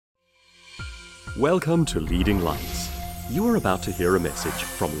Welcome to Leading Lights. You are about to hear a message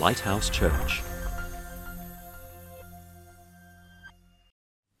from Lighthouse Church.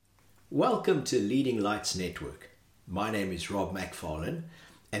 Welcome to Leading Lights Network. My name is Rob McFarlane,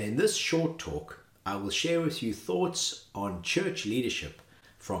 and in this short talk, I will share with you thoughts on church leadership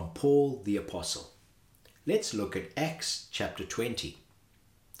from Paul the Apostle. Let's look at Acts chapter 20.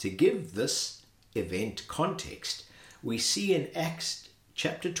 To give this event context, we see in Acts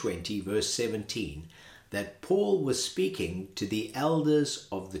chapter 20, verse 17, that Paul was speaking to the elders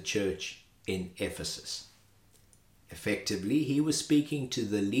of the church in Ephesus. Effectively, he was speaking to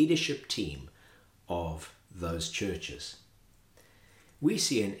the leadership team of those churches. We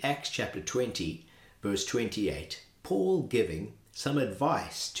see in Acts chapter 20, verse 28, Paul giving some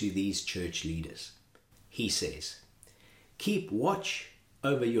advice to these church leaders. He says, "Keep watch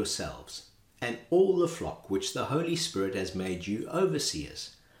over yourselves and all the flock which the Holy Spirit has made you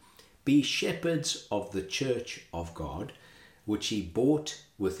overseers. Be shepherds of the church of God, which he bought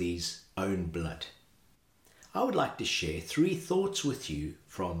with his own blood." I would like to share 3 thoughts with you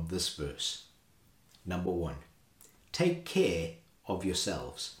from this verse. Number 1, take care of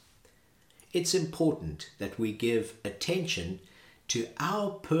yourselves. It's important that we give attention to our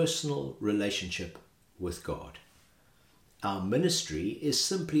personal relationship with God. Our ministry is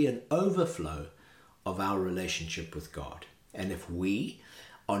simply an overflow of our relationship with God. And if we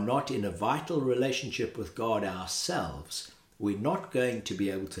are not in a vital relationship with God ourselves, we're not going to be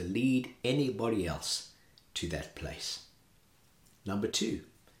able to lead anybody else to that place. Number 2,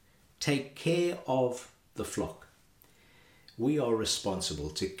 take care of the flock. We are responsible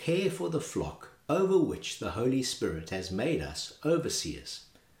to care for the flock over which the Holy Spirit has made us overseers.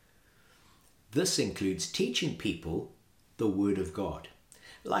 This includes teaching people the Word of God.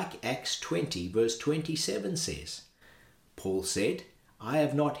 Like Acts 20 verse 27 says, Paul said, "I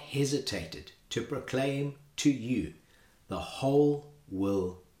have not hesitated to proclaim to you the whole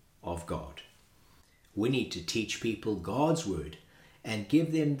will of God." We need to teach people God's Word and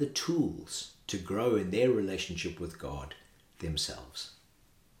give them the tools to grow in their relationship with God themselves.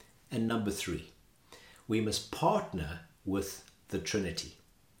 And number 3, we must partner with the Trinity.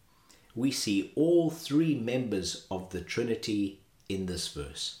 We see all 3 members of the Trinity in this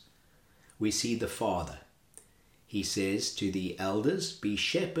verse. We see the Father. He says to the elders, "Be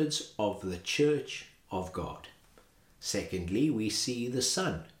shepherds of the church of God." Secondly, we see the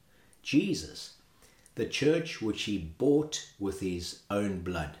Son, Jesus, the church which he bought with his own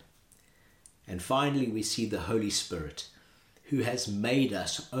blood. And finally, we see the Holy Spirit, who has made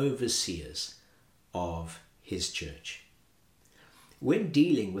us overseers of his church. When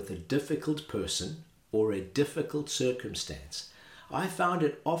dealing with a difficult person or a difficult circumstance, I found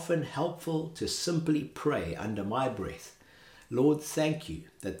it often helpful to simply pray under my breath, "Lord, thank you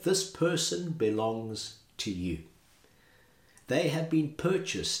that this person belongs to you. They have been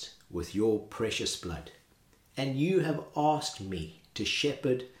purchased with your precious blood, and you have asked me to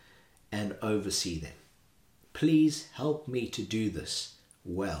shepherd and oversee them. Please help me to do this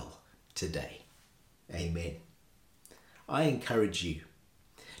well today." Amen. I encourage you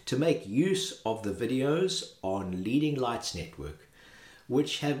to make use of the videos on Leading Lights Network,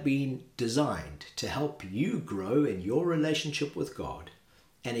 which have been designed to help you grow in your relationship with God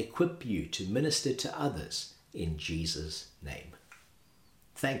and equip you to minister to others in Jesus' name.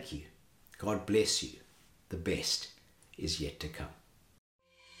 Thank you. God bless you. The best is yet to come.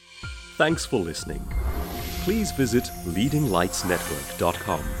 Thanks for listening. Please visit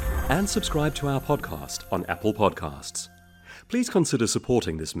leadinglightsnetwork.com and subscribe to our podcast on Apple Podcasts. Please consider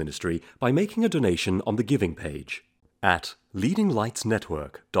supporting this ministry by making a donation on the giving page at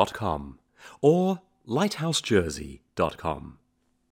leadinglightsnetwork.com or lighthousejersey.com.